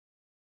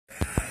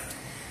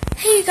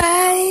Hey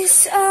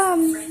guys,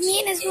 me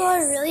and Isabel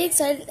are really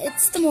excited.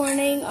 It's the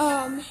morning.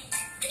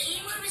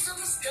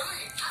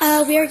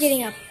 We are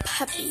getting a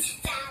puppy.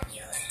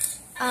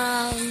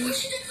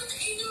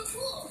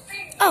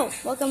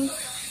 Welcome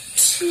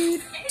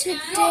to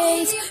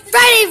today's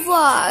Friday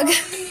vlog.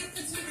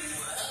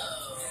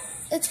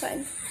 It's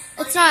fine.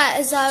 It's not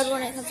as loud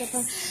when it comes up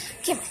on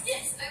camera.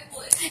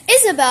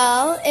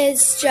 Isabel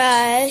is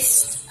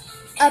just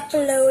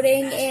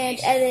uploading and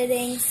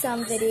editing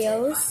some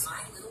videos.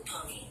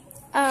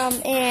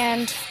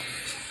 And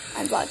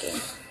I'm vlogging.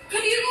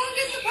 Could you go and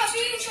get the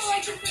puppy so I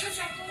can finish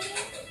uploading?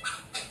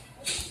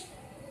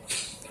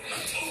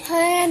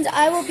 And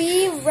I will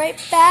be right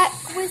back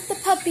with the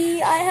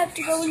puppy. I have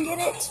to go and get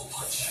it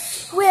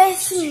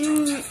with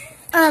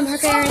her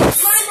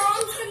parents. My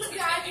mom's gonna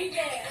drive you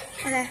there.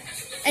 Okay.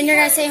 And you're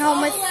gonna stay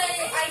home with. I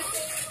think,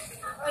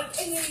 like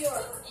in New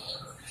York.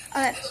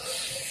 Okay.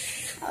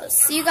 I'll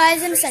see you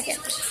guys in a second.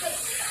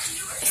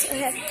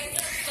 Okay.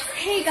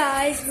 Hey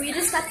guys, we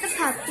just got the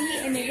puppy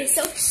and it is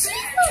so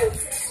cute.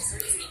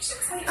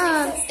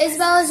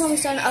 Isabel is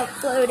almost done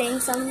uploading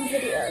some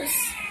videos.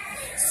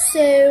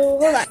 So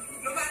hold on.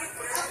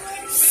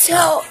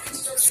 So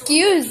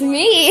excuse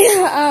me.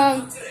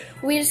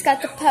 We just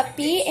got the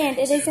puppy and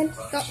it is in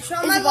Don't show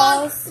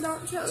Isabel's.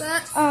 Don't show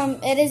that.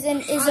 It is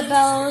in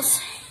Isabel's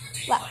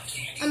lap.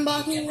 I'm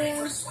blocking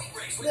the.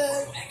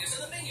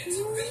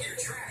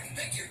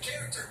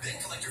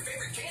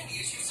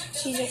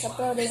 She's just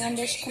uploading on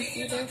this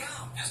computer.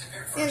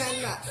 And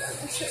I'm not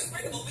gonna show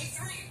you.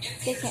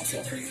 They can't see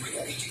it.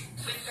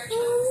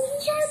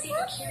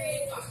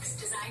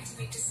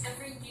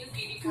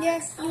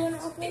 Yes, you wanna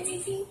upload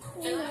me?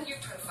 Your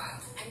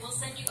profile, and we'll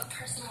send you a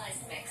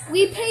personalized mix.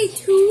 We paid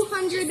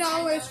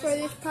 $200 for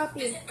this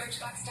puppy.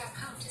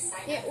 Birchbox.com to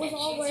sign It was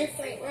all worth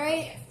it,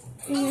 right?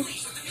 Mm-hmm.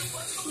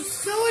 She's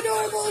so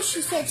adorable.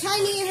 She's so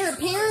tiny. Her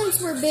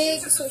parents were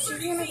big, so she's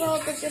gonna grow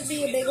up to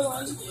be a big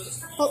one.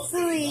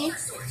 Hopefully.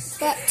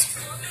 But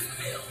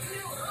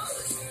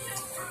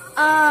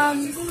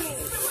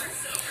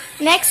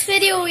next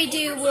video we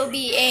do will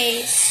be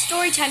a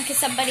story time because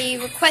somebody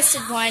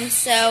requested one.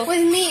 So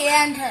with me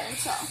and her,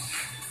 so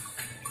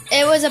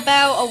it was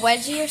about a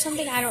wedgie or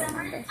something. I don't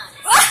remember.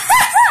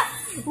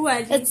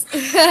 wedgie.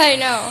 I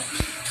know.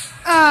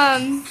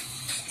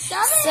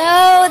 So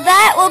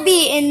that will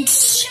be in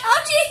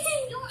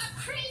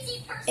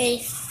a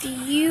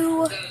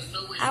few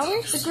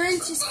hours. The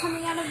Grinch is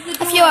coming out of the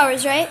door. A few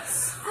hours, right?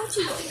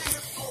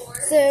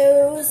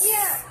 So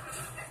Yeah.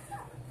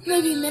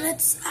 maybe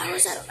minutes,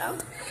 hours, I don't know.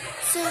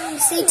 So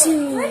stay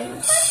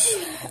tuned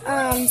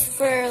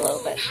for a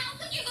little bit.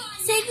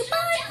 Say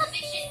goodbye,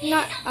 puppy.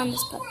 Not on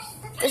this puppy.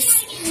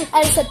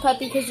 I just said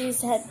puppy because you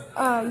said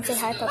say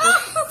hi puppy.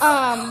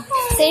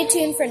 Stay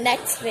tuned for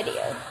next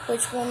video,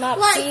 which will not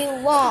be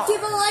long.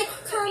 Give a like,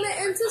 comment,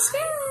 and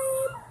subscribe.